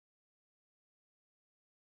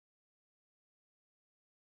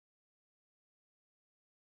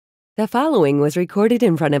The following was recorded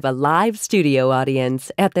in front of a live studio audience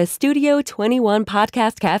at the Studio 21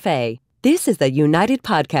 Podcast Café. This is the United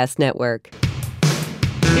Podcast Network.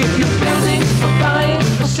 If you're building or buying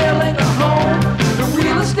or selling a home, the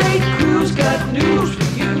real estate crew's got news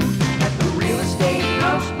for you at the Real Estate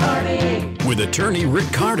House Party. With attorney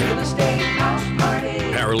Rick Carter, Real Estate House Party.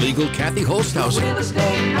 paralegal Kathy Holtshouser, Real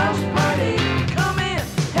Estate House Party. Come in,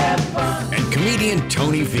 have fun. and comedian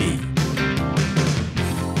Tony V.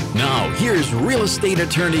 Now, here's real estate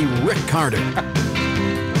attorney Rick Carter.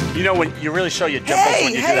 You know when you really show your dimples when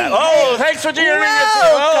you do that. Hey, Oh, thanks for joining us.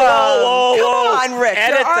 Come on, Rick.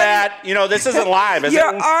 Edit You're already- that. You know, this isn't live, is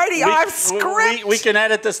You're it? already off script. We can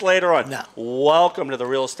edit this later on. No. Welcome to the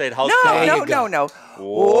Real Estate House No, Party. no.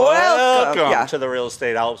 Welcome Yeah. to the Real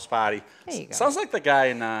Estate House Party. There you go. Sounds like the guy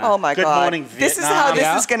in Oh my Good God. Morning Vietnam. This is how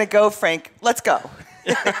this is going to go, Frank. Let's go.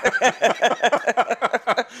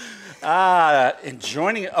 And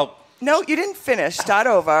joining. Oh, No, you didn't finish. Start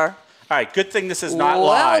over. all right. Good thing this is not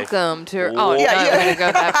live. Welcome to. Oh, Yeah, no, yeah. we're gonna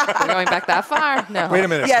go back. We're going back that far. No. Wait a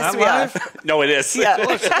minute. Yes, it's we not are. live? No, it is. Yeah.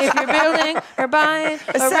 If you're building or buying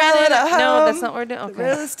or Selling renting, a home. no, that's not what we're doing. Real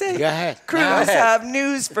Okay. estate Go ahead. crews ahead. have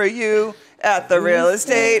news for you at the Real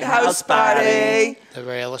Estate House Party. The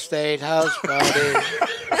real estate house party.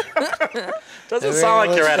 Doesn't sound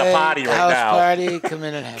like you're at a party right house now. Party. Come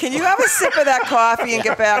in and have Can you have a sip of that coffee and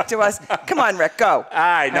get back to us? Come on, Rick, go. All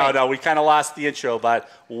right, no, we kind of lost the intro, but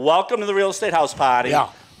welcome to the Real Estate House Party. Yeah.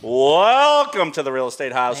 Welcome to the Real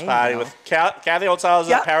Estate House There you Party go. with Kathy Holtshouser,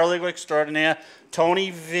 Yeah. paralegal extraordinaire, Tony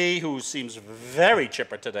V, who seems very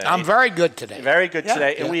chipper today. I'm very good today. Very good Yeah.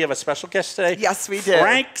 today, and we have a special guest today. Yes, we do.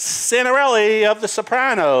 Frank Santorelli of The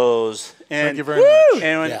Sopranos. And, Thank you very much.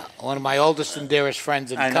 And Yeah, one of my oldest and dearest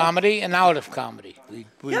friends in I know. comedy and out of comedy.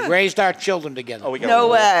 We raised our children together. we got No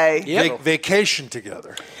way. Yep. Vacation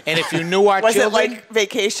together. And if you knew our Was it children, like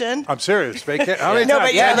vacation? I'm serious. How many No, times?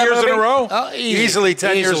 but yeah, 10 the years in a movie- row? Oh, Easily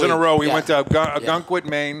 10 years in easily. a row. We Yeah. went to Gunkwit,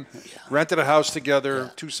 Maine, rented a house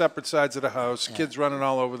together, two separate sides of the house, kids running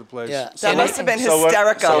all over the place. Yeah. That must have been So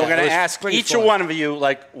hysterical. we're It going was to ask pretty each fun. one of you,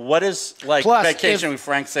 like, what is like Plus, vacation if- with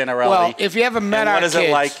Frank Santorelli? well, if you ever met and our what is kids,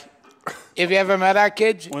 it like? if you ever met our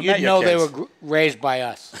kids, We met you'd your know they kids. were raised by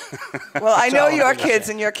us. Well, I know all your I'm gonna kids,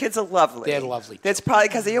 say. and your kids are lovely. They're lovely, That's probably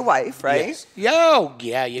because of your wife, right? Yes. Yo,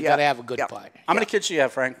 yeah, you Yeah. got to have a good Yeah. partner. How many kids do you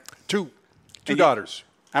have, Frank? Two you- daughters.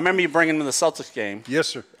 I remember you bringing them to the Celtics game. Yes,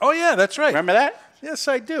 sir. Oh, yeah, that's right. Remember that? Yes,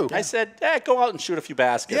 I do. I said, go out and shoot a few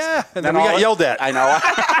baskets. Yeah, and then we got yelled at. I know.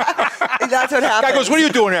 That's what happened. Guy goes, "What are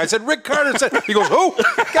you doing here?" I said, "Rick Carter said." He goes, "Who?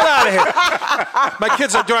 Get out of here!" My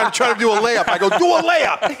kids are trying to do a layup. I go, "Do a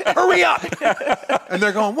layup! Hurry up!" And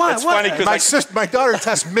they're going, "What? It's what?" funny 'cause My daughter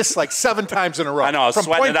Tess missed like 7 times in a row. I know. I was from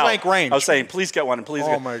sweating point it out. blank range. I was saying, please get one and please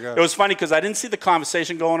Oh, get my God. It was funny because I didn't see the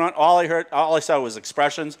conversation going on. All I saw was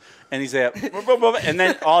expressions. And he's there. And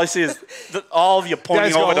then all I see is all of you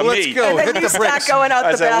pointing Guys over go, to "Let's me. go." And then Hit you the start bricks. going out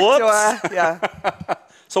I the said, back "Whoops." door. Yeah.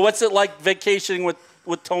 So what's it like vacationing with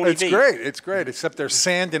Tony It's V? great. It's great. Except there's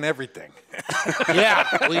sand and everything.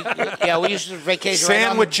 we used to vacation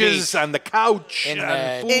Sandwiches right on the couch. In,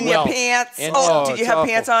 and In your pants. in- Oh, oh, did you it's have awful.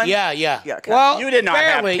 pants on? Yeah, yeah. Yeah, okay. Well, You did not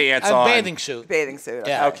have barely, pants a on. bathing suit. Bathing suit.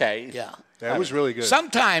 Yeah. Okay. Yeah. that was really good.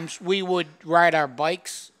 Sometimes we would ride our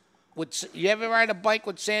bikes. You ever ride a bike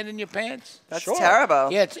with sand in your pants? That's Sure.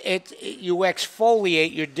 terrible. Yeah, you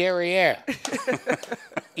exfoliate your derriere.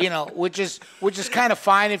 Which is kind of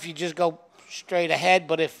fine if you just go straight ahead.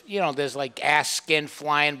 But if there's like ass skin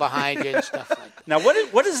flying behind you and stuff like that. Now,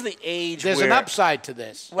 what is the age There's where... an upside to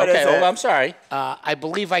this. What okay, is it? well, I'm sorry. I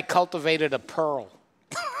believe I cultivated a pearl.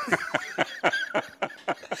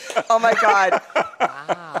 Oh, my God.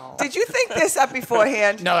 Wow. Did you think this up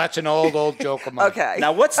beforehand? No, that's an old joke of mine. Okay.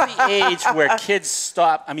 Now, what's the age where kids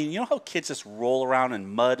stop? I mean, you know how kids just roll around in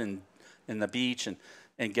mud and in the beach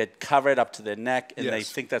and get covered up to their neck, and they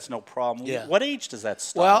Yes. think that's no problem? Yeah. What age does that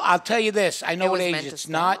stop? Well, I'll tell you this. I know It what was age meant to it's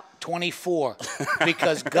stop. not 24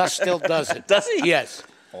 because Gus still does it. Does he? Yes.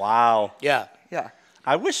 Wow. Yeah. Yeah.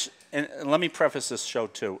 I wish, and let me preface this show,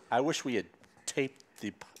 too. I wish we had taped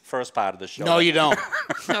the first part of the show. No, you don't.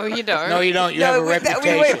 No, you don't. No, you don't. You have a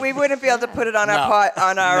reputation. we wouldn't be able to put it on No.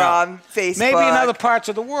 our No. Facebook. Maybe in other parts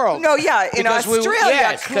of the world. No, yeah, in Because we- Australia,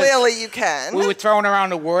 yes, 'cause clearly you can. We were throwing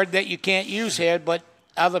around a word that you can't use here, but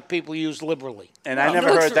other people use liberally. And I never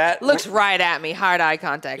heard that. Looks right at me. Hard eye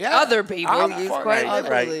contact. Yeah. Other people I'm use for quite it.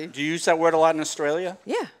 liberally. Right. Do you use that word a lot in Australia?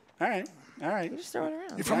 Yeah. All right. All right. Just throw it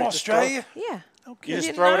around. You from Right, Australia? Yeah. You just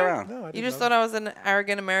didn't throw it know? around. You just thought I was an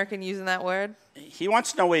arrogant American using that word? He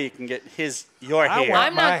wants to know where you can get your I hair. want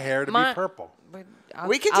I'm my not- hair to my- be purple. But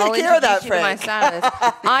We can I'll take care of that, introduce you to my Frank.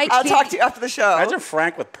 stylist. I'll talk to you after the show. Imagine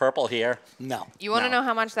Frank with purple hair. No. You want to know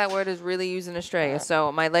how much that word is really used in Australia?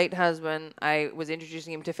 So my late husband, I was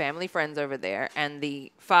introducing him to family friends over there, and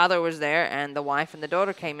the father was there, and the wife and the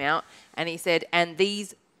daughter came out, and he said, and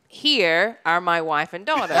these here are my wife and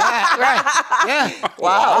daughter. Right. Yeah.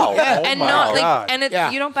 Wow. Yeah. And my not God. like, and it,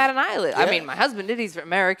 Yeah. you don't bat an eyelid. I mean, my husband did. He's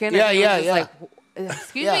American. Yeah, and he was yeah, just yeah. like,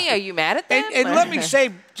 excuse Yeah. me, are you mad at them? And let me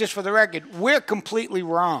say, just for the record, we're completely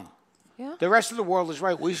wrong. Yeah. The rest of the world is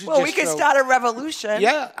right. We should Well, just we could throw- start a revolution.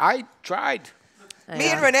 Yeah, I tried. Me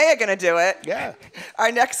and Renee are going to do it. Yeah.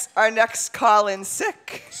 Our next call in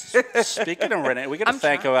sick. Speaking of Renee, we got to I'm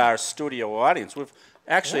thank trying. our studio audience. We've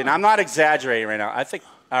actually, and I'm not exaggerating right now. I think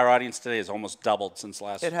our audience today has almost doubled since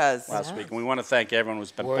last It has. week, and we want to thank everyone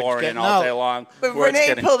who's been Word's pouring in getting all out. day long. But Word's Renee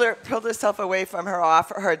getting- pulled herself away from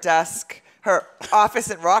her desk, her office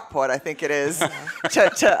in Rockport, I think it is, to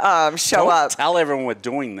show Don't up. tell everyone we're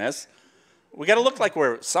doing this. We got to look like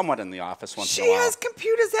we're somewhat in the office once in She a while. has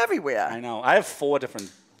computers everywhere. I know. I have four different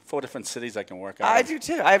cities I can work out. I of. do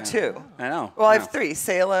too. I have two. I know. Well, I Yeah. have three: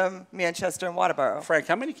 Salem, Manchester, and Waterboro. Frank,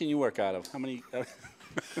 how many can you work out of? How many?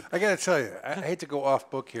 I got to tell you, I hate to go off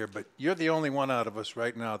book here, but you're the only one out of us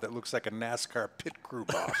right now that looks like a NASCAR pit crew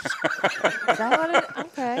boss. Is that what it,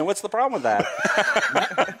 okay. And what's the problem with that?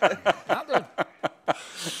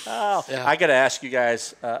 Yeah. I got to ask you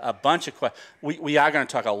guys a bunch of questions. We are going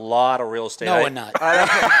to talk a lot of real estate. No, we're not.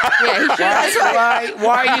 Yeah, he should.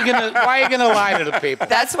 Why are you gonna lie to the people?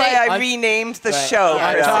 That's why I On- renamed the Right. show.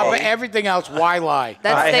 On Chris. top of everything else, why lie?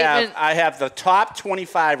 That statement. I have the top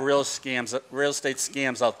 25 real estate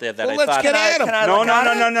scams out there that Well, I let's thought. get at 'em. Can I No, look no, at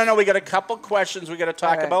no, it? no, no, no. We got a couple questions we got to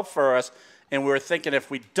talk Okay. about first. And we were thinking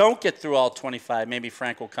if we don't get through all 25, maybe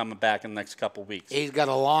Frank will come back in the next couple weeks. He's got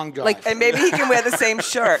a long drive. Like- And maybe he can wear the same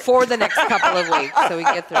shirt. For the next couple of weeks, so we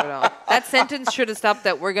get through it all. That sentence should have stopped.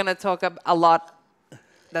 That we're gonna talk a lot.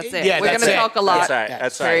 That's it. Yeah, we're that's gonna it. talk a lot. That's all right. Yeah,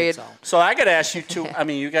 That's all right. period. that's all. So I got to ask you two. I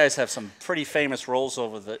mean, you guys have some pretty famous roles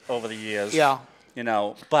over the years. Yeah. You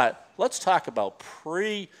know, but let's talk about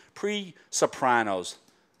pre Sopranos,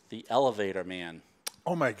 the Elevator Man.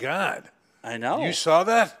 Oh, my God. I know. You saw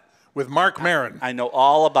that? With Mark Maron. I know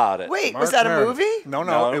all about it. Wait, Mark was that a Maron. movie? No,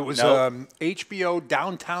 No, it was no. HBO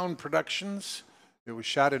Downtown Productions. It was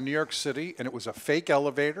shot in New York City, and it was a fake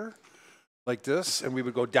elevator like this, and we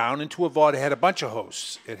would go down into a vault. It had a bunch of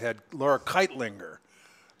hosts. It had Laura Keitlinger,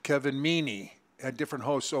 Kevin Meaney, had different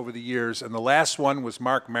hosts over the years, and the last one was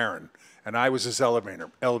Mark Maron, and I was his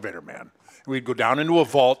elevator man. We'd go down into a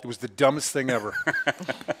vault. It was the dumbest thing ever,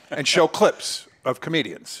 and show clips of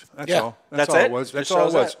comedians. That's Yeah. all. That's all it? it was. Just That's all it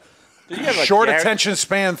shows was. that? Did you have, like, Short Gary- attention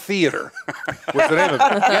span theater was the name of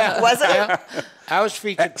it. Was it? I was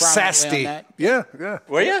featured prominently on Sasti. that. Yeah, yeah.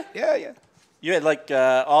 Were you? Yeah, yeah. You had like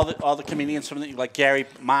all the comedians from like Gary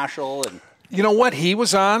Marshall and You know what? He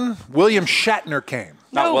was on. William Shatner came.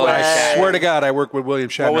 not William way. Shatner. I swear to God, I worked with William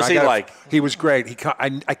Shatner. was he like? He was great.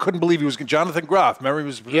 I couldn't believe he was Jonathan Groff. Remember he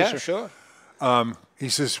was the producer? Yeah, sure. He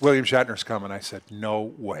says, William Shatner's coming. I said,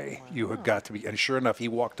 no way. You have got to be. And sure enough, he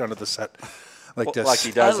walked onto the set like this. Like he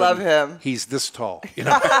I does. love him. He's this tall, you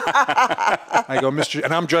know. I go, Mr.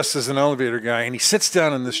 And I'm dressed as an elevator guy, and he sits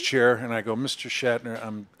down in this chair, and I go, Mr.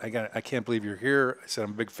 Shatner, I can't believe you're here. I said,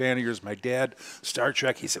 I'm a big fan of yours. My dad, Star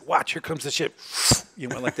Trek. He said, watch, here comes the ship. You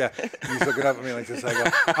went like that. And he's looking up at me like this. I go,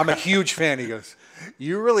 I'm a huge fan. He goes,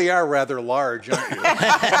 you really are rather large, aren't you?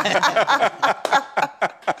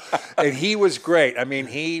 And he was great. I mean,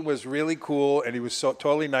 he was really cool, and he was so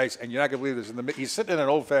totally nice. And you're not gonna believe this. He's sitting in an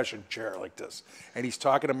old-fashioned chair like this, and he's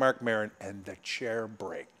talking to Mark Maron, and the chair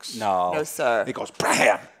breaks. No. No, sir. He goes,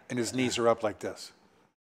 bam, and his knees are up like this.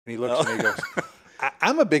 And he looks at me and he goes,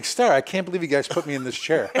 I'm a big star. I can't believe you guys put me in this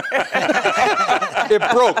chair. It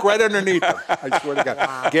broke right underneath him. I swear to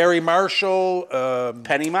God. Gary Marshall.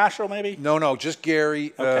 Penny Marshall, maybe? No, just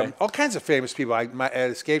Gary. Okay. All kinds of famous people. It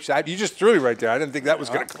escapes. You just threw me right there. I didn't think that was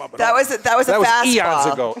going to come up. At That all. was a That was fastball.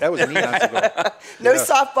 eons ago. That was eons ago. No Yeah.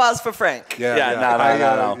 softballs for Frank. Yeah,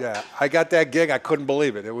 no. Yeah, I got that gig. I couldn't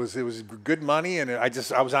believe it. It was good money, and I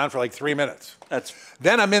was on for like 3 minutes. That's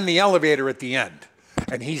Then I'm in the elevator at the end,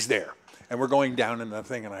 and he's there. And we're going down in the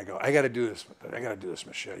thing, and I go, I got to do this. I got to do this,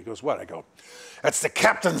 Michelle. He goes, what? I go, that's the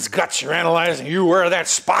captain's guts you're analyzing. You wear that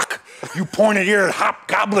Spock. You pointed-eared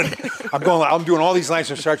hobgoblin. I'm doing all these lines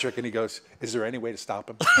from Star Trek, and he goes, is there any way to stop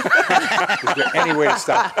him? Is there any way to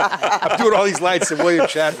stop him? I'm doing all these lines to William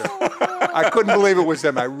Shatner. I couldn't believe it was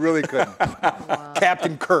him. I really couldn't.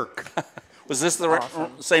 Captain Kirk. was this the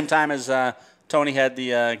same time as Tony had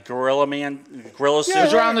the gorilla suit? It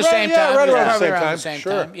was around the same time. right It was around the probably same around time. the same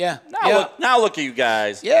Sure. time. Yeah. Now look at you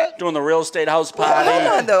guys. Yeah. Doing the real estate house party. Hold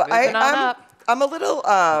on, though. Moving on up. I'm a little,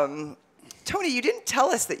 Tony, you didn't tell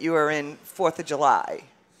us that you were in 4th of July.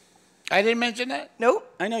 I didn't mention that. Nope.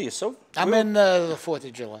 I know you're so. I'm in the 4th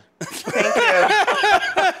of July. Thank you.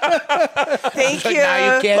 Thank you.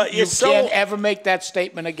 Now you But you're can't ever make that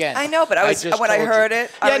statement again. I know, but when I heard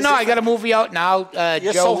it, I got a movie out now.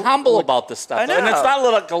 You're Joe so humble about this stuff, I know. and it's not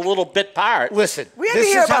like a little bit part. Listen, we have to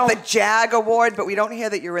hear about the JAG Award, but we don't hear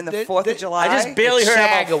that you're in the 4th of July. I just barely heard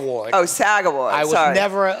SAG about. Award. Oh, SAG Award. I was Sorry.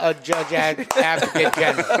 never a judge advocate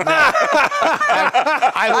general. No.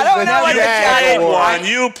 I don't know what the JAG Award.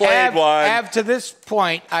 You played one. Up to this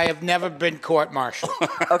point, I have never been court-martialed.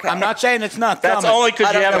 Okay. I'm not saying it's not That's coming. only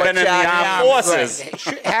because you haven't been in the armed forces.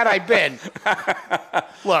 Had I been,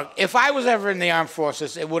 look, if I was ever in the armed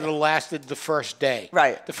forces, it would have lasted the first day.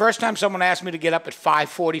 Right. The first time someone asked me to get up at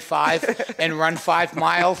 5:45 and run 5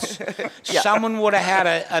 miles, someone would have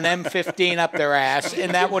had an M15 up their ass,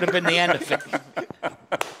 and that would have been the end of it.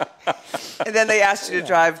 And then they asked you to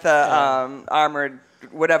drive the armored,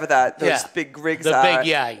 whatever those big rigs are.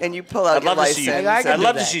 And you pull out I'd your love to see license. you. I'd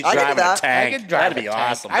love to that. see you I can drive do a that. tank. I could drive That'd be a tank.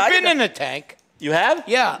 awesome. I've been in a tank. You have?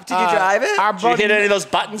 Yeah. Did you drive it? Our Did you buddy, hit any of those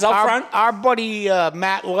buttons out front? Our buddy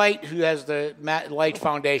Matt Light, who has the Matt Light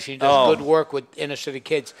Foundation, he does good work with inner city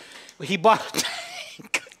kids. He bought a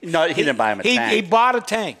tank. No, he didn't buy him a tank. He bought a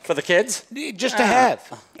tank. For the kids? Just to have.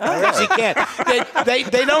 Because he can't.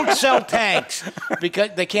 They don't sell tanks because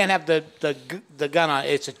they can't have the gun on it.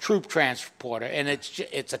 It's a troop transporter, and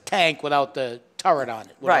it's a tank without the turret on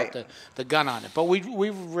it, without the gun on it. But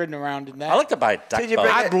we've ridden around in that. I like to buy a duck boat.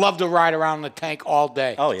 I'd love to ride around in the tank all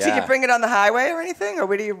day. Oh, yeah. Did you bring it on the highway or anything? Or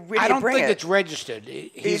where do you bring it? I don't think it's registered.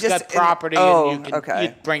 He's just got property, and you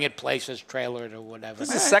can bring it places, trailer it or whatever. This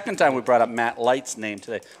is the second time we brought up Matt Light's name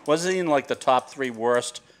today. Wasn't he in like the top 3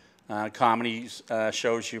 worst comedy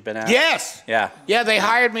shows you've been at? Yes. Yeah. Yeah, they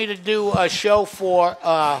hired me to do a show for.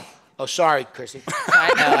 Oh, sorry, Chrissy.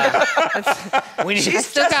 We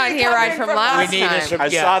still got here right from last time. I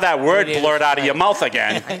saw that word blurt out of your mouth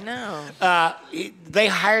again. I know. They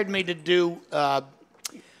hired me to do a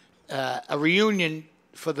reunion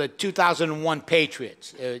for the 2001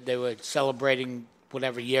 Patriots. They were celebrating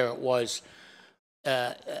whatever year it was,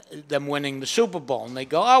 them winning the Super Bowl. And they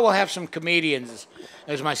go, oh, we'll have some comedians.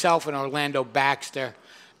 It was myself and Orlando Baxter.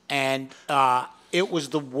 And it was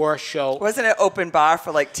the worst show. Wasn't it open bar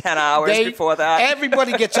for like 10 hours before that?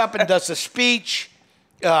 Everybody gets up and does a speech.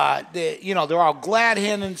 They're all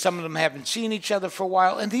glad-handed. Some of them haven't seen each other for a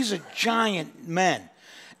while. And these are giant men.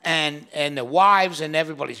 And their wives, and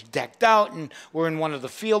everybody's decked out. And we're in one of the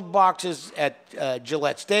field boxes at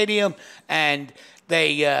Gillette Stadium. And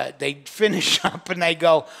they finish up and they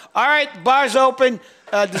go, all right, the bar's open,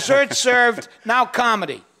 dessert's served, now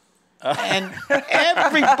comedy. And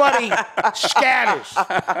everybody scatters.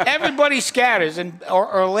 Everybody scatters. And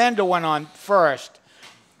Orlando went on first.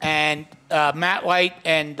 And Matt Light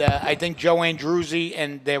and I think Joanne Druzzi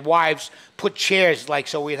and their wives put chairs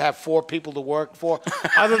so we'd have 4 people to work for.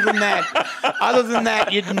 Other than that,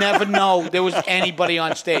 you'd never know there was anybody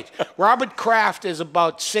on stage. Robert Kraft is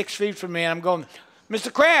about 6 feet from me, and I'm going,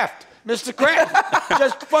 Mr. Kraft,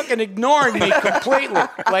 just fucking ignoring me completely,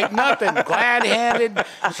 like nothing. Glad-handed,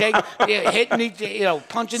 hitting each,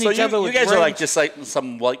 punching each other. So you guys rings. are like just like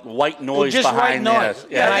some white noise just behind white noise.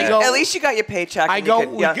 there. Yeah. And I go, at least you got your paycheck. I go,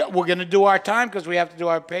 we're going to do our time because we have to do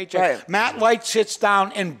our paycheck. Right. Matt Light sits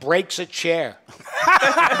down and breaks a chair.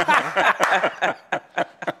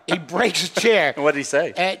 He breaks a chair. What did he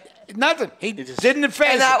say? Nothing. He didn't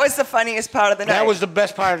phase And that was the funniest part of the night. That was the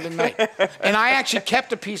best part of the night. And I actually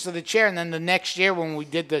kept a piece of the chair. And then the next year when we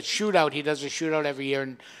did the shootout, he does a shootout every year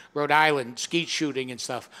in Rhode Island, skeet shooting and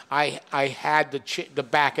stuff. I had the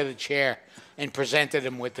back of the chair and presented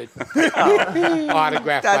him with it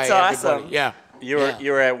autographed by everybody. That's awesome. Yeah. You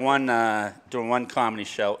were at one doing one comedy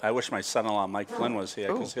show. I wish my son-in-law Mike Flynn was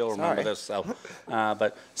here because he'll remember this. So,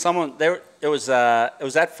 but it was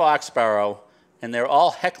at Foxborough, and they're all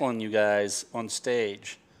heckling you guys on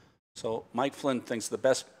stage. So Mike Flynn thinks the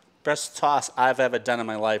best toss I've ever done in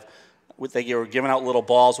my life. They were giving out little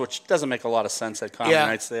balls, which doesn't make a lot of sense at comedy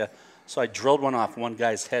nights there. So I drilled one off one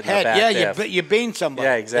guy's head in the back there. You beaned somebody.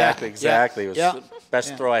 Yeah, exactly. It was the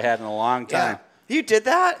best throw I had in a long time. You did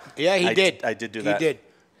that? Yeah, he did. I did do that. He did.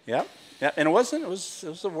 Yeah. Yeah, and it was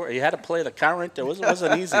you had to play the current. It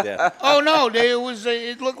wasn't easy there. Oh no,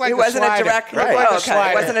 it looked like it wasn't a slider. a direct. Right. Oh,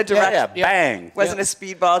 okay. It wasn't a direct. Yeah, bang. Wasn't a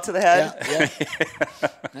speedball to the head.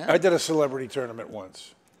 I did a celebrity tournament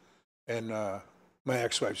once, and my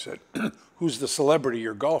ex-wife said, "Who's the celebrity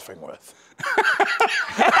you're golfing with?"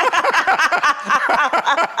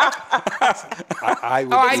 I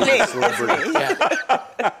would I be did. a celebrity.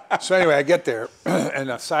 Yeah. So anyway, I get there, and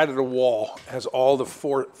the side of the wall has all the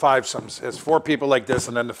has 4 people like this,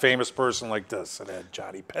 and then the famous person like this. And I had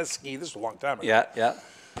Johnny Pesky. This was a long time ago. Yeah.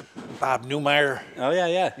 Bob Newmeyer. Oh,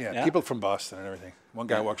 yeah. Yeah, people from Boston and everything. One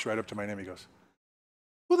guy walks right up to my name. He goes,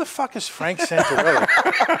 "Who the fuck is Frank Santorelli?"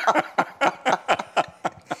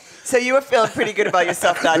 So you were feeling pretty good about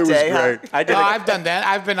yourself that It was day, great. huh? I've done that.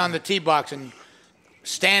 I've been on the tee box and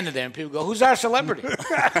standing there, and people go, "Who's our celebrity?"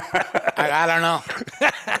 I don't know.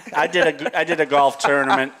 I did a golf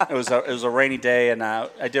tournament. It was a rainy day, and I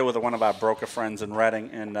did it with one of our broker friends in Reading,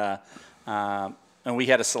 and we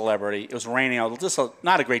had a celebrity. It was raining. It was just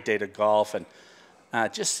not a great day to golf, and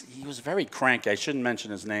he was very cranky. I shouldn't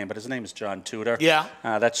mention his name, but his name is John Tudor. Yeah.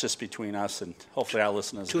 That's just between us and hopefully our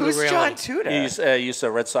listeners. Who's John Tudor? He's a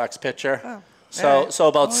Red Sox pitcher. Oh. So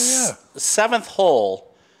about the 7th hole,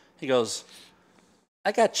 he goes,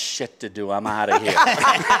 "I got shit to do. I'm out of here."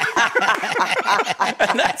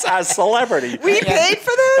 And that's our celebrity. We paid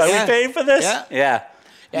for this? We paid for this? Yeah.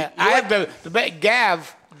 Yeah. I have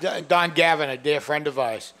Gav, Don Gavin, a dear friend of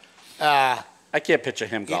ours. I can't picture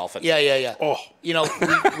him golfing. Yeah. Oh. You know,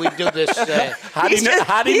 we do this. How do you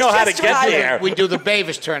know how to get there? We do the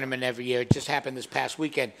Bavis tournament every year. It just happened this past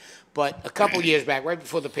weekend. But a couple years back, right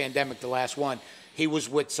before the pandemic, the last one, he was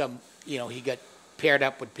with some, he got paired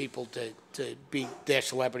up with people to be their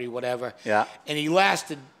celebrity, whatever. Yeah. And he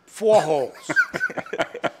lasted 4 holes.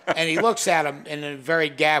 And he looks at him in a very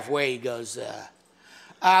Gav way. He goes,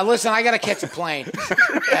 "Listen, I got to catch a plane.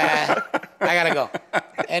 I got to go."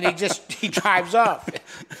 And he drives off.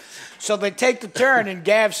 So they take the turn, and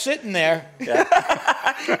Gav's sitting there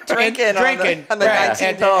Drinking on the right, 19th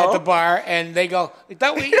at hole. the bar, and they go,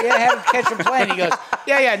 "Thought we had to catch a plane." He goes,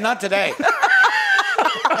 "Yeah, not today."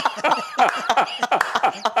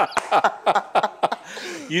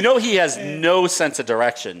 You know he has no sense of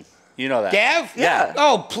direction. You know that. Gav? Yeah.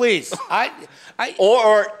 Oh, please.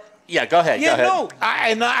 Yeah, go ahead. Yeah, go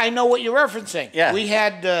ahead. no, I know what you're referencing. Yeah. We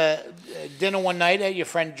had dinner one night at your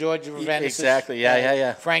friend George Ravenis'. Exactly.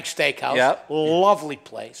 Yeah. Frank's Steakhouse. Yep. Lovely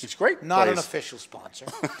place. It's a great Not an place. official sponsor.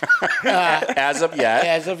 As of yet.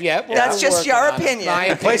 As of yet. That's just your opinion.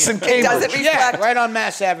 My Place in opinion. It doesn't Cambridge. reflect. Yeah, right on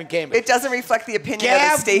Mass Ave in Cambridge. It doesn't reflect the opinion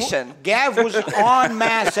of the station. Gav was on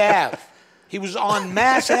Mass Ave. He was on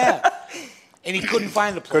Mass Ave. And he couldn't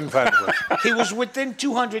find the place. Couldn't find the place. He was within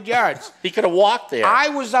 200 yards. He could have walked there. I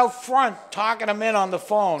was out front talking him in on the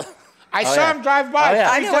phone. I saw him drive by. Oh,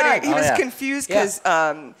 yeah. I know what he was yeah. confused because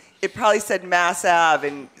it probably said Mass Ave,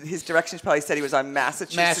 and his directions probably said he was on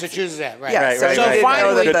Massachusetts. Massachusetts, right. Yeah, Right, so right, he So right. didn't know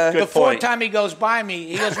finally, that Good the fourth point. time he goes by me,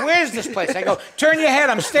 he goes, "Where's this place?" I go, "Turn your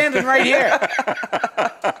head. I'm standing right here."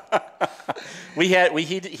 He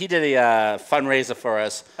did a fundraiser for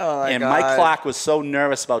us, and God. Mike Clark was so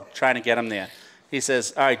nervous about trying to get him there. He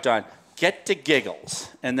says, "All right, Don, get to Giggles,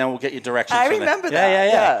 and then we'll get you directions." I from there." remember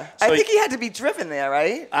that. Yeah. I So think he had to be driven there,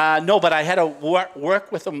 right? no, but I had to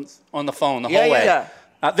work with him on the phone the whole way. Yeah.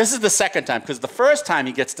 This is the second time, because the first time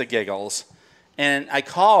he gets to Giggles, and I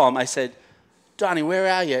call him. I said, "Donnie, where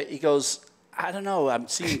are you?" He goes, "I don't know. I'm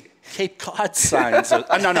seeing Cape Cod signs."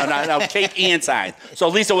 No, Cape Ann signs. So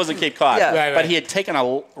at least it wasn't Cape Cod. Yeah. Right. But he had taken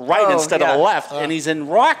a right instead of a left, and he's in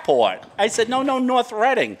Rockport. I said, no, North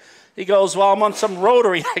Reading. He goes, "Well, I'm on some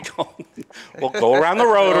rotary." I go, "Well, go around the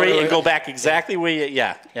rotary and go back exactly where you."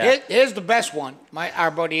 Yeah. Here's the best one.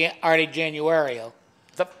 Our buddy Artie Januario,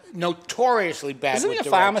 notoriously bad Isn't with he a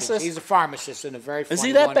directions. pharmacist? He's a pharmacist and a very funny Is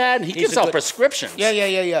he that one. bad? He He's gives a out good- prescriptions.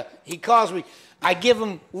 Yeah. He calls me. I give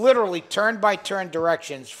him literally turn-by-turn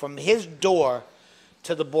directions from his door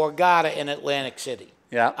to the Borgata in Atlantic City.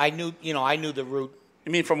 Yeah. I knew the route.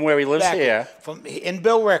 You mean from where he lives back here? From in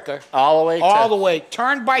Bill Ricker. All the way to... All the way,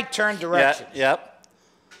 turn-by-turn directions. Yep.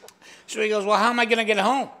 So he goes, "Well, how am I going to get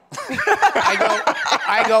home?"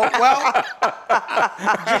 I go, "Well,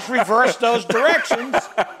 just reverse those directions.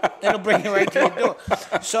 It'll bring you right to your door."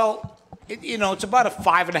 So, it's about a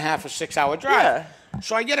 5.5 or 6 hour drive. Yeah.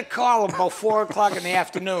 So I get a call about 4 o'clock in the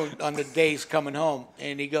afternoon on the days coming home,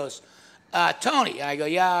 and he goes, "Tony." I go,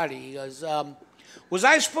 "Yeah, Artie." He goes, "Was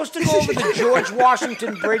I supposed to go over the George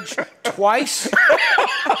Washington Bridge twice?"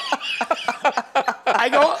 I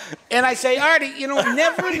go, and I say, "Artie,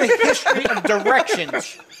 never in the history of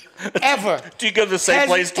directions ever Do you go to the same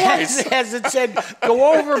place twice? has it said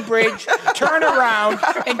go over a bridge, turn around,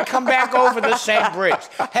 and come back over the same bridge.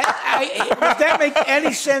 Does that make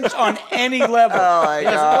any sense on any level?" Oh, my He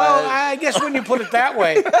goes, God. "Well, I guess when you put it that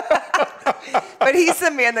way." But he's the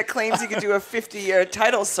man that claims he could do a 50-year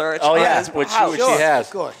title search Oh, on yeah, his which house. he has.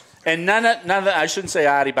 Of course. And none of the, I shouldn't say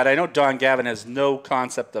Artie, but I know Don Gavin has no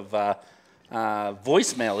concept of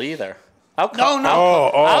voicemail either. I'll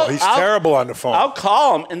call, he's terrible on the phone. I'll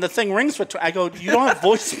call him, and the thing rings for. I go, you don't have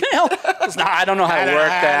voicemail? No, I don't know how to work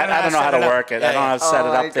that. I don't know how to work it. I don't know how to set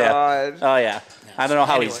it up there. Oh yeah, I don't know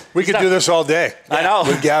how he's. We could do this all day. I know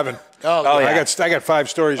with Gavin. Oh yeah. I got 5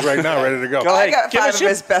 stories right now ready to go. I got 5 of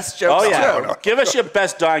his best jokes. Oh yeah. too. Give us your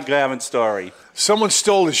best Don Gavin story. Someone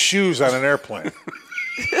stole his shoes on an airplane.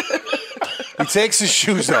 He takes his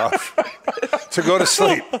shoes off to go to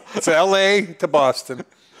sleep. It's L.A. to Boston.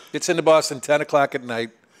 Gets into Boston 10 o'clock at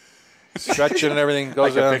night. Stretching and everything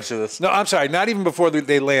goes on. I can picture this. No, I'm sorry. Not even before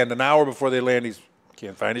they land. An hour before they land, he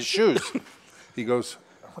can't find his shoes. He goes,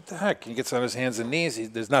 what the heck? He gets on his hands and knees.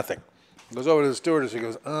 There's nothing. He goes over to the stewardess. He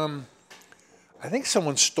goes, I think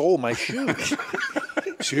someone stole my shoes.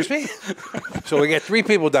 Excuse me? So we got 3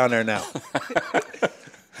 people down there now.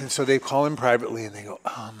 And so they call him privately and they go,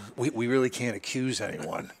 we really can't accuse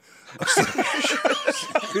anyone of stealing your shoes.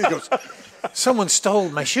 He goes, someone stole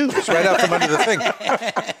my shoes right out from under the thing.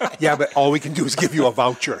 Yeah, but all we can do is give you a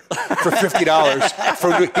voucher for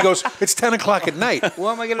 $50. He goes, it's 10 o'clock at night.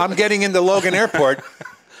 I'm getting into Logan Airport.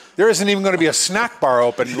 There isn't even going to be a snack bar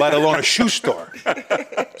open, let alone a shoe store.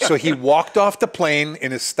 So he walked off the plane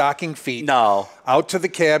in his stocking feet. No. Out to the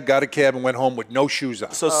cab, got a cab, and went home with no shoes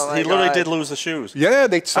on. So he literally did lose the shoes. Yeah,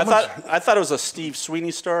 I thought it was a Steve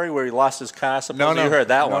Sweeney story where he lost his car. Supposedly No. You heard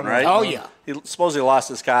that one, right? Oh, yeah. He supposedly lost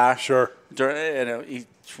his car. Sure.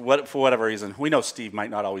 For whatever reason. We know Steve might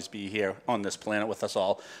not always be here on this planet with us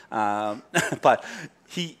all. But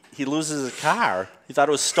he loses his car. He thought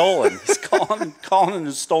it was stolen. He's calling in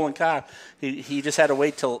his stolen car. He just had to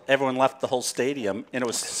wait till everyone left the whole stadium, and it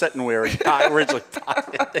was sitting where he originally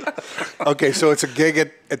parked it. Okay, so it's a gig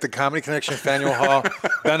at the Comedy Connection Faneuil Hall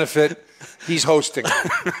benefit. He's hosting.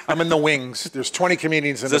 I'm in the wings. There's 20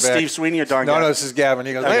 comedians in the back. Is this Steve Sweeney or Don Gavin? No, this is Gavin.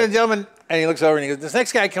 He goes, ladies and gentlemen, and he looks over and he goes, this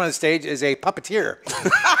next guy coming on stage is a puppeteer.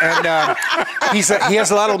 And he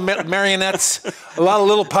has a lot of marionettes, a lot of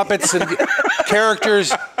little puppets and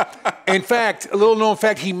characters. In fact, a little known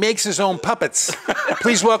fact, he makes his own puppets.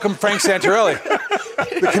 Please welcome Frank Santorelli.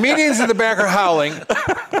 The comedians in the back are howling.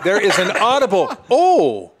 There is an audible,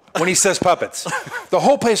 oh, when he says puppets. The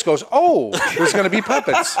whole place goes, oh, there's going to be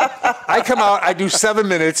puppets. I come out, I do 7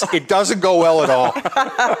 minutes. It doesn't go well at all.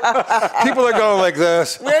 People are going like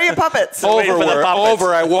this. Where are your puppets?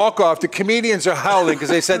 Over. I walk off. The comedians are howling because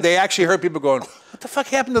they said they actually heard people going, what the fuck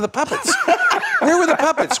happened to the puppets? Where were the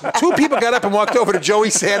puppets? 2 people got up and walked over to Joey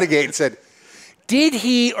Sandegate and said, did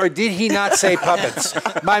he or did he not say puppets?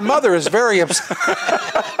 My mother is very upset.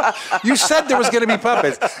 You said there was going to be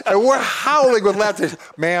puppets. And we're howling with laughter.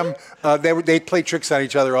 Ma'am, they play tricks on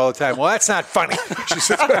each other all the time. Well, that's not funny. She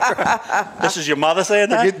said, this is your mother saying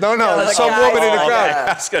that? No, some woman in the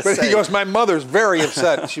crowd. Yeah. But he goes, my mother's very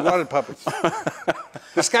upset. She wanted puppets.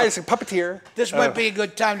 This guy is a puppeteer. This might be a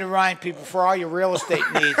good time to remind people for all your real estate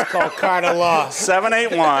needs. Call Carter Law.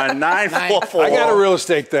 781-944. I got a real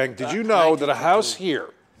estate thing. Did you know that a house here,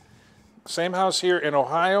 same house here in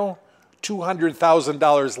Ohio,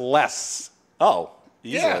 $200,000 less? Oh,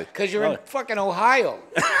 easily. Yeah, because you're in fucking Ohio.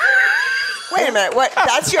 Wait a minute. What?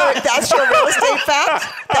 That's your real estate fact?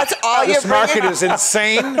 That's all you're This market is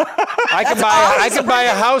insane. I can buy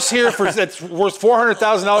a house here that's worth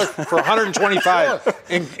 $400,000 for $125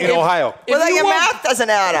 in Ohio. Well, then your math doesn't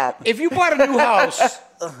add up. If you bought a new house,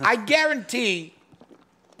 I guarantee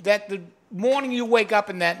that the morning you wake up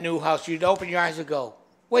in that new house, you'd open your eyes and go,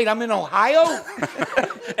 wait, I'm in Ohio?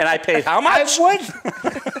 And I paid how much? I would.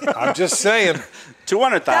 I'm just saying.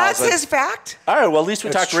 $200,000. That's his fact? All right, well, at least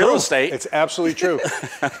we talked real estate. It's absolutely true.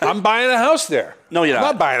 I'm buying a house there. No, you're not.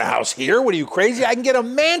 I'm not buying a house here. What are you, crazy? I can get a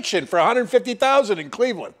mansion for $150,000 in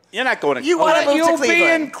Cleveland. You're not going to You want to move to You'll be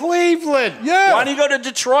Cleveland? in Cleveland. Yeah. Why don't you go to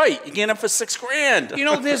Detroit? You get them for $6,000. You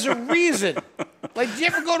know, there's a reason. Like, do you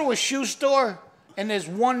ever go to a shoe store and there's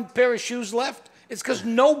one pair of shoes left? It's because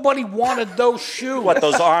nobody wanted those shoes. What,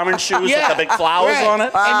 those almond shoes with the big flowers right. on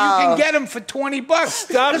it? And you can get them for $20.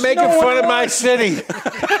 Stop making fun of my city.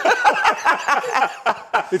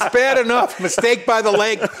 It's bad enough. Mistake by the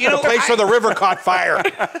lake. You know, the place where the river caught fire.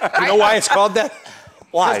 You know why it's called that?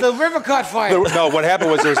 Why? Because the river caught fire. No, what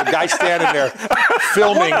happened was there was a guy standing there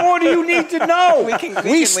filming. What more do you need to know?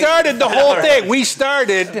 We started the whole thing. We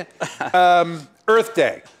started Earth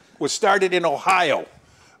Day. Was started in Ohio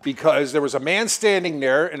because there was a man standing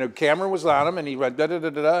there and a camera was on him and he went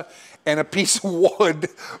da-da-da-da-da and a piece of wood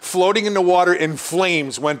floating in the water in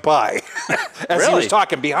flames went by as he was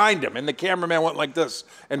talking behind him, and the cameraman went like this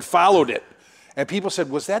and followed it. And people said,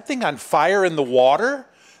 was that thing on fire in the water?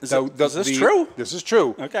 Is this true? This is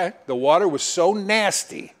true. Okay. The water was so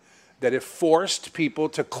nasty that it forced people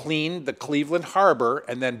to clean the Cleveland harbor,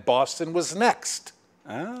 and then Boston was next.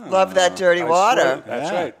 Oh, Love that dirty water.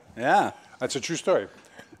 That's right. Yeah. That's a true story.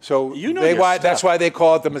 So You know your that's stuff. why they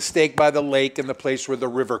call it the mistake by the lake and the place where the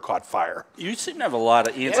river caught fire. You seem to have a lot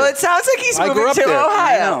of answers. Well, it sounds like he's I grew moving up to there.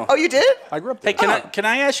 Ohio. I know. Oh, you did? I grew up Hey, there. can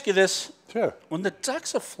I ask you this? Sure. When the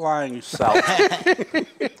ducks are flying south,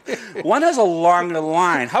 one has a longer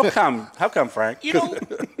line. How come? How come, Frank? You know,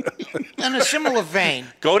 in a similar vein,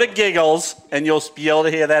 Go to Giggles, and you'll be able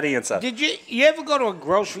to hear that answer. did you ever go to a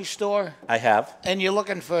grocery store I have. and you're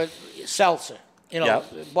looking for seltzer,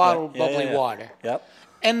 Yep. bottled Yeah, bubbly yeah. water, Yep.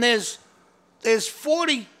 and there's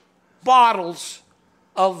 40 bottles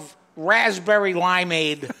of raspberry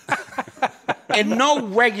limeade and no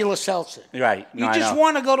regular seltzer. Right. You No, I just know.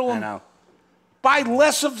 want to go to I a know. buy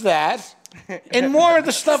less of that and more of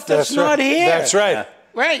the stuff that's not right. here. That's right. Yeah.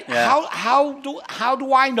 Right? Yeah. How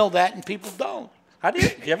do I know that and people don't? Do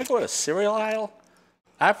you ever go to a cereal aisle?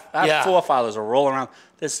 Our Yeah. forefathers are rolling around.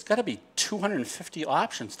 There's got to be 250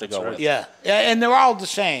 options to go with. Yeah, and they're all the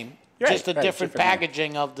same, Right, just a right, different different name.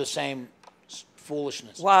 packaging of the same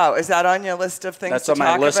foolishness. Wow, is that on your list of things That's to on my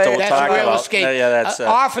talk list about? to That's talk real about. escape. Yeah, that's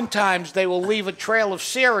oftentimes they will leave a trail of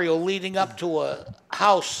cereal leading up to a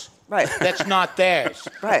house Right. that's not theirs.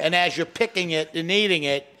 Right. And as you're picking it and eating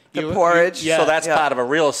it, The porridge. yeah. So that's Yeah. part of a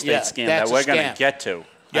real estate Yeah, scam that's that we're a going scam. to get to.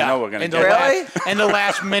 Yeah. I know we're going to in get the to. Really? in the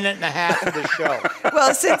last minute and a half of the show.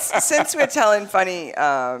 Well, since we're telling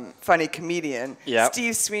funny comedian, Yep.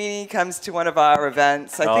 Steve Sweeney comes to one of our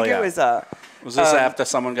events. I Oh, think yeah. it was Was this after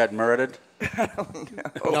someone got murdered?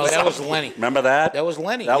 No, that was Lenny. Remember that? That was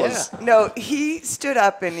Lenny. That yeah. was. no. He stood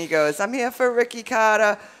up and he goes, "I'm here for Ricky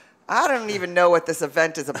Carter. I don't even know what this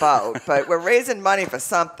event is about, but we're raising money for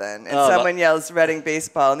something." And someone yells Reading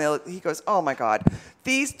baseball, and he goes, "Oh my God,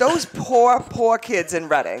 those poor kids in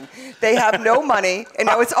Reading, they have no money, and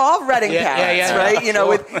now it's all Reading Yeah, parents, yeah, right? You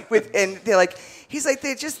know, sure. with and they're like." He's like,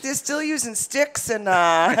 they're still using sticks and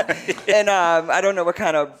I don't know what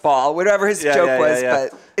kind of ball, whatever his joke was,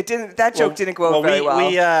 but it didn't. That joke didn't go over very well.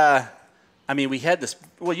 We had this.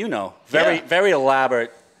 Well, very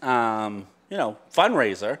elaborate.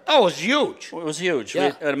 Fundraiser. Oh, it was huge. It was huge. Yeah.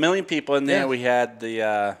 We had 1 million people in there. Yeah. We had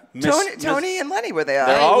the Tony and Lenny were there.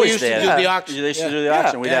 They're we always used to there. do the auction. They used to Yeah. do the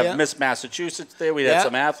auction. We'd Yeah, have yeah. Miss Massachusetts there. We'd Yeah. have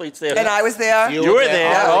some athletes there. And I was there. You were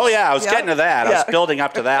there. Yeah. Oh yeah, I was Yeah. getting to that. I was Yeah. building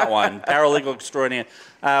up to that one. Paralegal extraordinaire.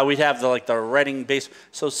 We'd have the Reading base.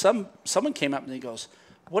 So someone came up and he goes,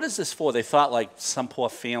 "What is this for?" They thought like some poor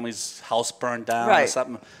family's house burned down or Right.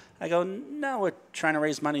 something. I go, "No, we're trying to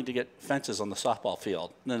raise money to get fences on the softball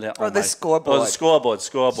field." And they're, the scoreboard. Oh, the scoreboard.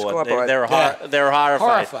 Scoreboard. They were Yeah. they were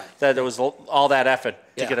horrified, Horrified. that there was all that effort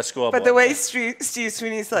to Yeah. get a scoreboard. But the way Steve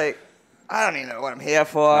Sweeney's like, I don't even know what I'm here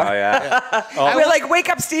for. Oh yeah. We're like, wake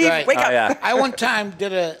up, Steve, Right. wake Oh, up. yeah. I one time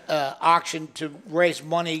did a auction to raise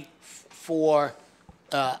money for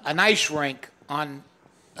an ice rink on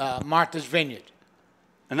Martha's Vineyard.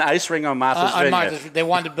 An ice ring on Martha's On Vineyard. Martha's, they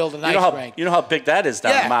wanted to build an ice rink. You know how big that is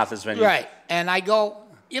down at Martha's Vineyard. Right. And I go,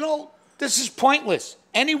 this is pointless.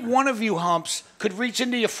 Any one of you humps could reach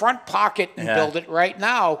into your front pocket and Yeah. build it right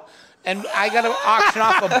now. And I got to auction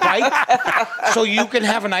off a bike so you can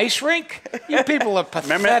have an ice rink? You people are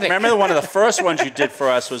pathetic. Remember one of the first ones you did for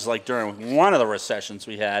us was like during one of the recessions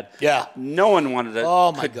we had. Yeah. No one wanted to.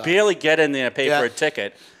 Oh, my could God. barely get in there to pay Yeah. for a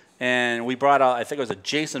ticket. And we brought out, I think it was a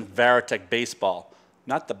Jason Varitek baseball.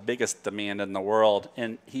 Not the biggest demand in the world.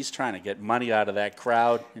 And he's trying to get money out of that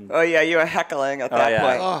crowd. And, Oh, yeah, you were heckling at that yeah.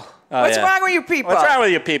 point. Oh. What's wrong with you people? What's wrong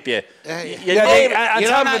with you people? Yeah, I you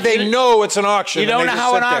tell don't them know- they know it's an auction. You and don't they know just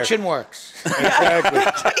how an sit there. auction works. Exactly.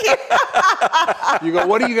 You go,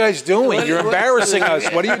 what are you guys doing? You're embarrassing us.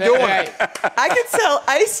 What are you doing? Right. I could sell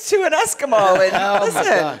ice to an Eskimo. And Oh, my listen,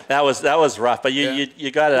 God. That was rough, but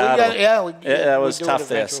you got it out. got- of yeah, it. we- that we was do it tough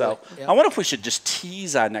there. So eventually. Yeah. I wonder if we should just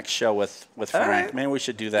tease our next show with Frank. right. Maybe we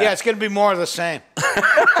should do that. Yeah, it's going to be more of the same.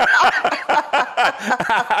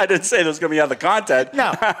 I didn't say there was going to be other content.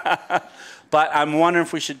 No. But I'm wondering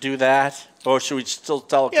if we should do that, or should we still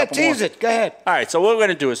tell a Yeah, couple more? tease it. Go ahead. All right, so what we're going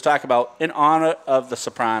to do is talk about, in honor of The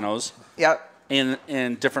Sopranos, yep. in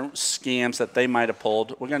different scams that they might have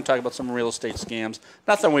pulled. We're going to talk about some real estate scams.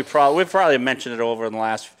 Nothing we've probably mentioned it over in the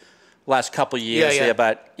last couple of years Yeah. here,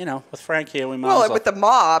 but, with Frank here, we might as Well, well. with the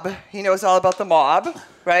mob, he knows all about the mob,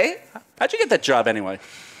 right? How'd you get that job anyway?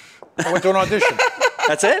 I went to an audition.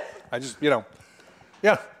 That's it? I just, yeah.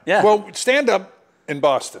 Yeah. Well, stand-up in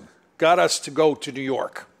Boston got us to go to New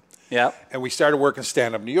York. Yeah. And we started working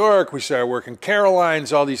stand-up New York. We started working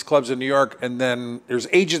Caroline's, all these clubs in New York. And then there's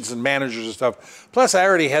agents and managers and stuff. Plus, I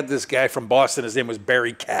already had this guy from Boston. His name was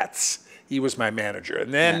Barry Katz. He was my manager.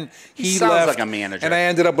 And then He he sounds left, like a manager. and I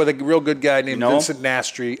ended up with a real good guy named know him? Vincent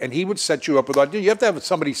Nastri, and he would set you up with auditions. You have to have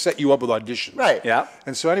somebody set you up with auditions. Right. Yeah.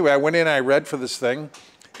 And so anyway, I went in, I read for this thing,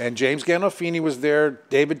 and James Gandolfini was there,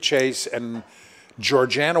 David Chase, and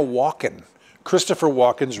Georgiana Walken, Christopher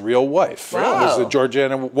Walken's real wife. Wow. It was the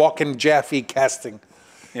Georgiana Walken Jaffe casting.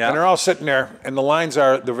 Yeah. And they're all sitting there, and the lines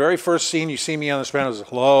are, the very first scene you see me on the screen is,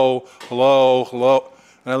 hello, hello, hello.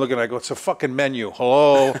 And I look and I go, it's a fucking menu.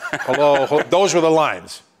 Hello, hello, hello. Those were the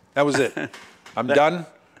lines. That was it. I'm done.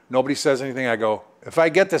 Nobody says anything. I go, if I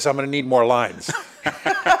get this, I'm going to need more lines.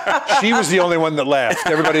 She was the only one that laughed.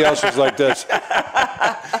 Everybody else was like this.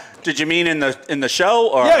 Did you mean in the show?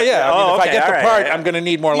 Or? Yeah, yeah. I mean, if I get the part, right. I'm going to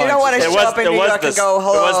need more You lines. don't want to show up in New York and go,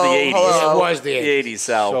 hello, It was the 80s. hello. It was the 80s. The 80s,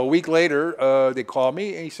 Sal. So a week later, they called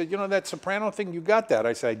me, and he said, you know, that soprano thing, you got that.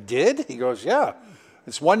 I said, I did? He goes, yeah.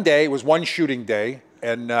 It's one day. It was one shooting day.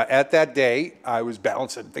 And at that day, I was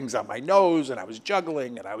balancing things on my nose, and I was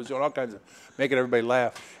juggling, and I was doing all kinds of, making everybody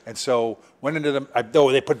laugh. And so went into them.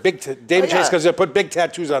 They put big, David Chase, because they put big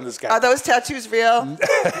tattoos on this guy. Are those tattoos real?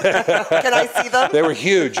 Can I see them? They were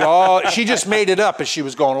huge. She just made it up as she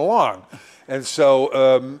was going along. And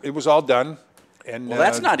so it was all done. And Well,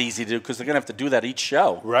 that's not easy to do because they're going to have to do that each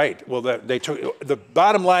show. right. Well, they took the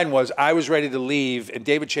bottom line was I was ready to leave, and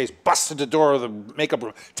David Chase busted the door of the makeup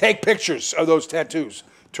room. Take pictures of those tattoos.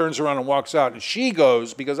 Turns around and walks out, and she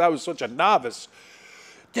goes, because I was such a novice,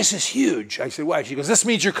 this is huge. I said, why? She goes, this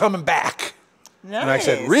means you're coming back. Nice. And I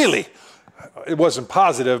said, really? It wasn't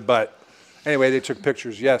positive, but anyway, they took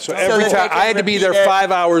pictures. Yeah. So every that time they I had to could be repeat there it. 5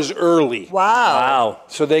 hours early. Wow.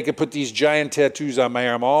 So they could put these giant tattoos on my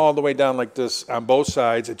arm all the way down like this on both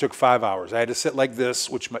sides. It took 5 hours. I had to sit like this,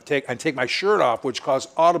 and take my shirt off, which caused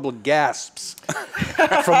audible gasps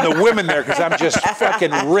from the women there because I'm just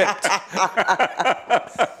fucking ripped.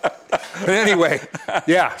 But anyway,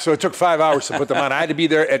 yeah, so it took 5 hours to put them on. I had to be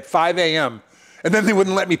there at 5 a.m., and then they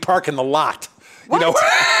wouldn't let me park in the lot. You know?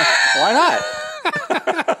 Why not?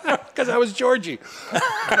 Because I was Georgie.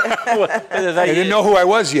 They They didn't know who I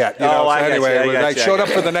was yet. You know? I So got anyway, you, I got I you, showed I up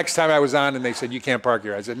got for the next time I was on, and they said, you can't park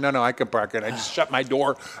here. I said, no, I can park here. And I just shut my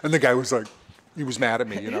door, and the guy was like, he was mad at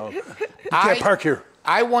me, you know. You can't park here.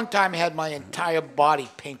 I one time had my entire body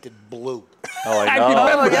painted blue. Oh, I I know. remember I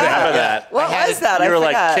remember that. that. What had was it- that? You I were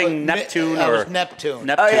like forgot. King Neptune I or was Neptune.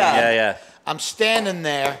 Neptune. Oh, yeah. Yeah. I'm standing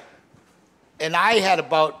there, and I had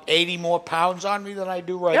about 80 more pounds on me than I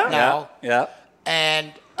do right now. Yeah.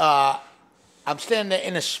 And I'm standing there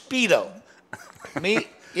in a Speedo.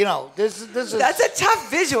 You know, this is... That's a tough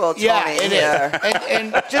visual, Tony. Yeah, it here. is.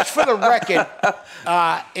 And just for the record,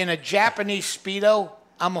 in a Japanese Speedo,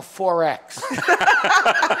 I'm a 4X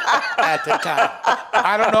at the time.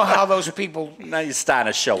 I don't know how those people... Now you're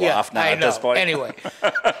starting to show Yeah, off now I at know. this point. Anyway,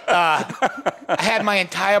 I had my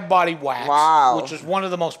entire body waxed, Wow. which was one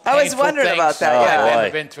of the most I painful was wondering things about that, I've yeah. ever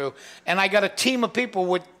Boy. been through. And I got a team of people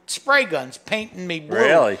with spray guns painting me blue.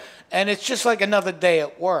 Really? And it's just like another day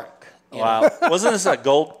at work. you know? Wow. Wasn't this a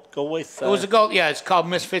gold with? It was a gold. Yeah, it's called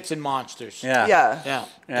Misfits and Monsters. Yeah. Yeah.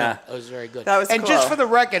 Yeah. It was very good. That was and cool. just for the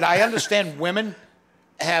record, I understand women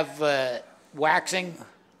have waxing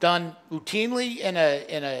done routinely in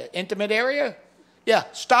a intimate area. Yeah,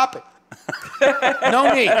 stop it.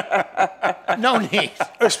 No need. No need.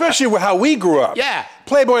 Especially with how we grew up. Yeah.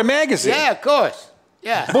 Playboy magazine. Yeah, of course.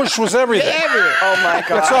 Yeah. Bush was everything. Everywhere. Oh, my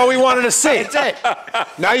God. That's all we wanted to see. That's it.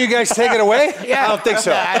 Now you guys take it away? Yeah. I don't think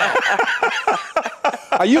so.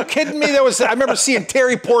 Are you kidding me? I remember seeing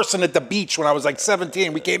Terry Porson at the beach when I was like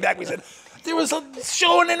 17. We came back. We said, there was a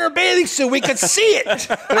showing in her bathing suit. We could see it.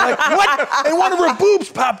 They're like, what? And one of her boobs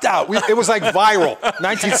popped out. It was like viral.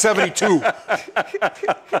 1972.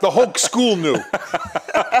 The whole school knew.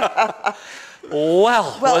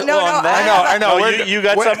 Well, no, on that- I know. Oh, you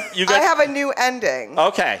got some. You I got. have a new ending.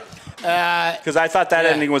 Okay. Because I thought that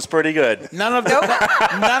ending was pretty good. None of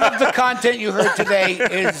the content you heard today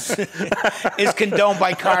is condoned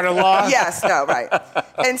by Carter law. Yes, no, right.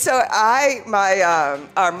 And so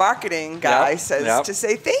our marketing guy Yep, says yep. to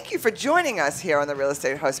say thank you for joining us here on the Real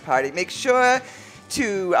Estate House Party. Make sure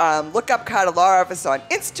to look up Carter Law Office on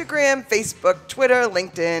Instagram, Facebook, Twitter,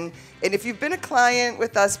 LinkedIn. And if you've been a client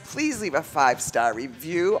with us, please leave a 5-star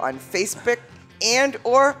review on Facebook and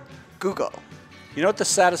or Google. You know what the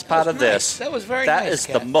saddest part of this? That was very That nice, is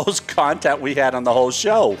Kat. the most content we had on the whole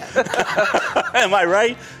show. Am I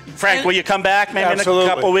right? Frank, will you come back maybe Absolutely.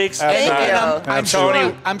 in a couple of weeks? Thank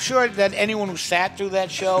you. I'm sure that anyone who sat through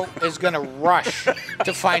that show is going to rush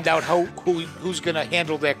to find out who's going to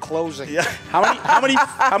handle their closing. Yeah. How many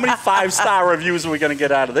 5-star reviews are we going to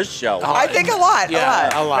get out of this show? I think a lot.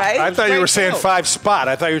 Yeah, a lot. Right? I thought you were great saying show. 5 spot.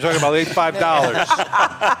 I thought you were talking about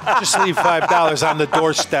 $5. Just leave $5 on the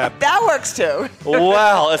doorstep. That works too.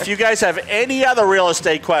 Well, if you guys have any other real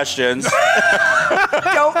estate questions,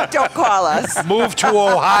 Don't call us. Move to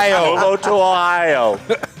Ohio. go to Ohio.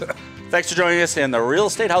 Thanks for joining us in the Real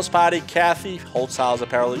Estate House Party. Kathy Holtshouser,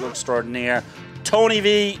 paralegal extraordinaire. Tony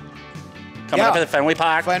V. Coming up at the Fenway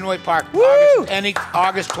Park. Fenway Park. Woo!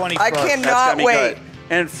 August 21st. I That's cannot gonna be wait. good.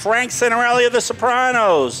 And Frank Santorelli of The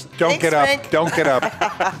Sopranos. Don't Thanks, get up. Frank. Don't get up.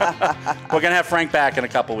 We're going to have Frank back in a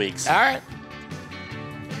couple weeks. All right.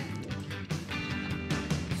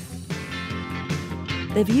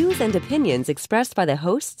 The views and opinions expressed by the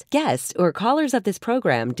hosts, guests, or callers of this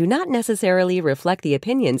program do not necessarily reflect the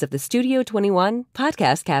opinions of the Studio 21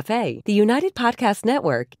 Podcast Café, the United Podcast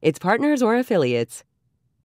Network, its partners, or affiliates.